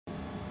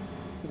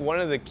one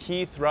of the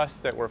key thrusts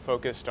that we're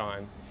focused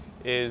on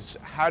is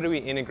how do we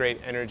integrate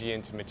energy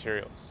into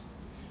materials?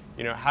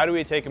 How do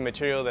we take a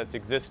material that's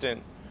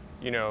existent,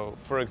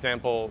 for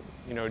example,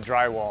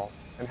 drywall,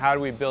 and how do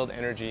we build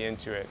energy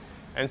into it?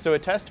 And so a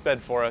test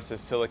bed for us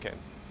is silicon,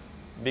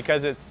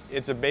 because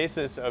it's a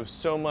basis of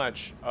so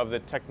much of the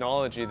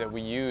technology that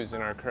we use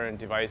in our current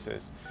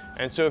devices.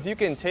 And so if you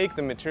can take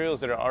the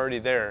materials that are already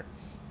there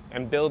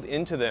and build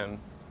into them,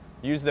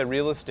 use the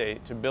real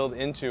estate to build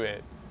into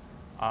it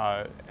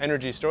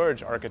energy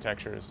storage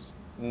architectures,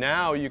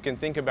 now you can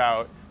think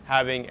about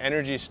having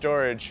energy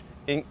storage,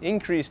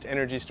 increased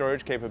energy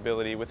storage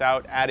capability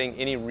without adding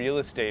any real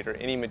estate or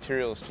any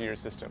materials to your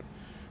system.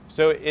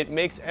 So it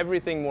makes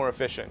everything more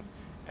efficient.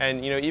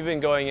 And even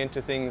going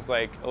into things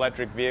like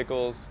electric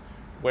vehicles,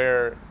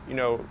 where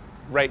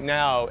right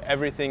now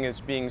everything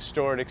is being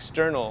stored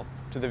external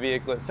to the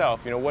vehicle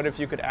itself. What if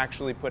you could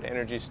actually put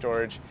energy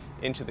storage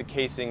into the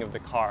casing of the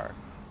car?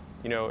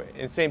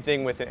 And same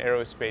thing with an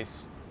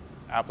aerospace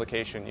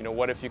application.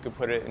 What if you could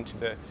put it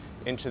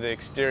into the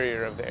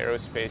exterior of the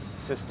aerospace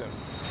system?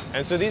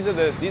 And so these are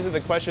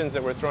the questions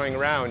that we're throwing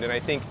around, and I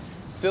think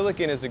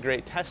silicon is a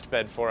great test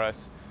bed for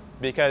us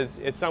because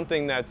it's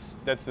something that's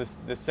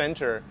the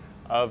center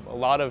of a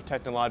lot of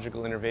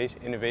technological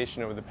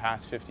innovation over the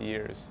past 50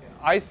 years.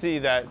 I see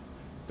that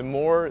the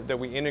more that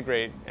we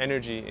integrate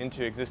energy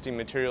into existing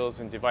materials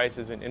and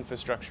devices and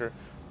infrastructure,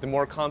 the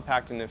more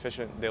compact and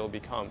efficient they'll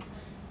become.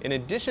 In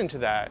addition to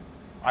that,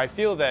 I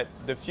feel that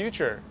the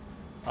future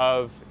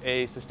of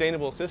a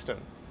sustainable system,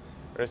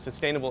 or a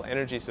sustainable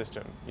energy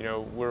system,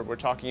 we're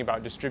talking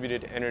about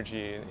distributed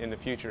energy in the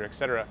future,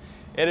 etc.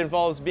 It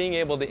involves being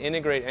able to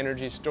integrate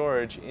energy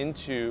storage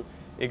into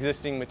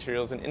existing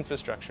materials and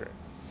infrastructure.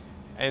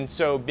 And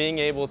so being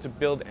able to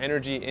build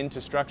energy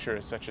into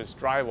structures such as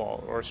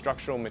drywall or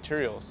structural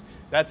materials,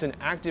 that's an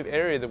active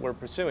area that we're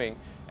pursuing.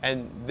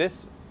 And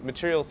this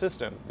material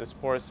system, this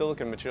porous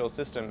silicon material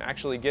system,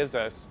 actually gives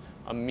us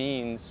a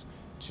means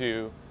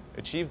to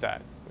achieve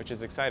that, which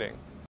is exciting.